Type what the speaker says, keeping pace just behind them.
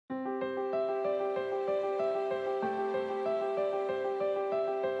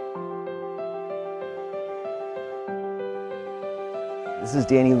This is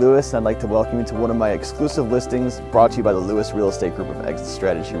Danny Lewis, and I'd like to welcome you to one of my exclusive listings brought to you by the Lewis Real Estate Group of Exit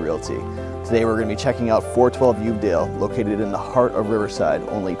Strategy Realty. Today we're going to be checking out 412 Uvedale, located in the heart of Riverside,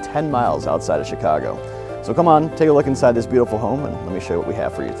 only 10 miles outside of Chicago. So come on, take a look inside this beautiful home and let me show you what we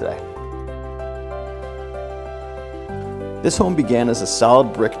have for you today. This home began as a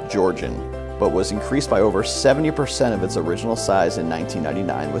solid brick Georgian, but was increased by over 70% of its original size in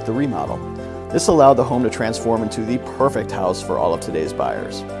 1999 with the remodel. This allowed the home to transform into the perfect house for all of today's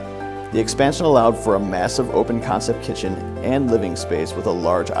buyers. The expansion allowed for a massive open concept kitchen and living space with a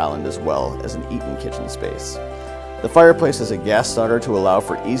large island as well as an eat-in kitchen space. The fireplace is a gas starter to allow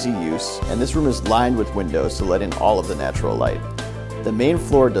for easy use, and this room is lined with windows to let in all of the natural light. The main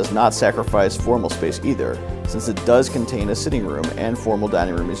floor does not sacrifice formal space either, since it does contain a sitting room and formal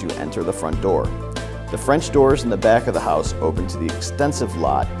dining room as you enter the front door. The French doors in the back of the house open to the extensive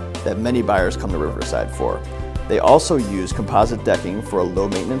lot that many buyers come to Riverside for. They also use composite decking for a low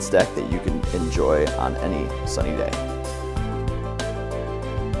maintenance deck that you can enjoy on any sunny day.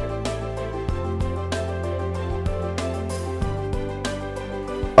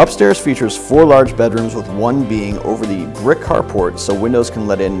 Upstairs features 4 large bedrooms, with one being over the brick carport so windows can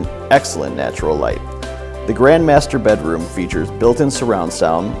let in excellent natural light. The grand master bedroom features built-in surround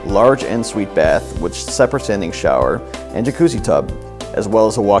sound, large ensuite bath with separate standing shower and jacuzzi tub, as well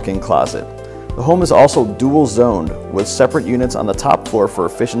as a walk-in closet. The home is also dual zoned with separate units on the top floor for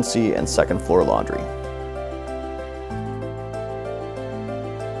efficiency and second floor laundry.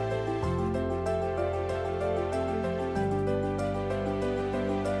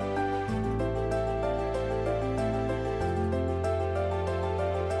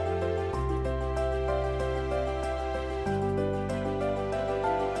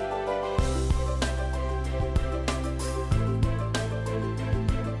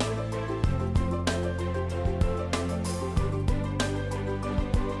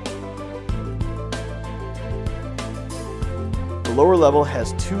 The lower level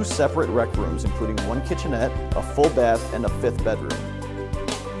has 2 separate rec rooms, including 1 kitchenette, a full bath, and a 5th bedroom.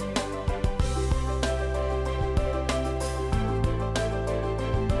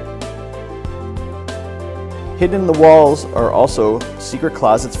 Hidden in the walls are also secret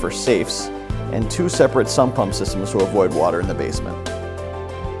closets for safes and 2 separate sump pump systems to avoid water in the basement.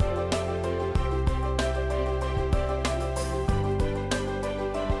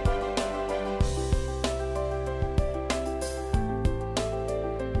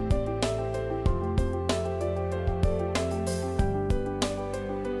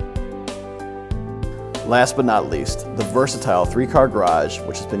 Last but not least, the versatile 3-car garage,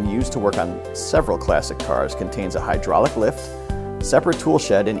 which has been used to work on several classic cars, contains a hydraulic lift, separate tool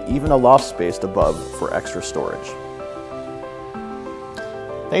shed, and even a loft space above for extra storage.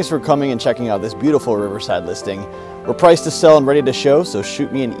 Thanks for coming and checking out this beautiful Riverside listing. We're priced to sell and ready to show, so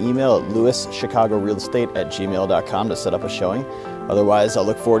shoot me an email at lewischicagorealestate@gmail.com to set up a showing. Otherwise, I'll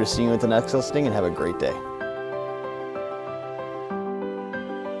look forward to seeing you at the next listing, and have a great day.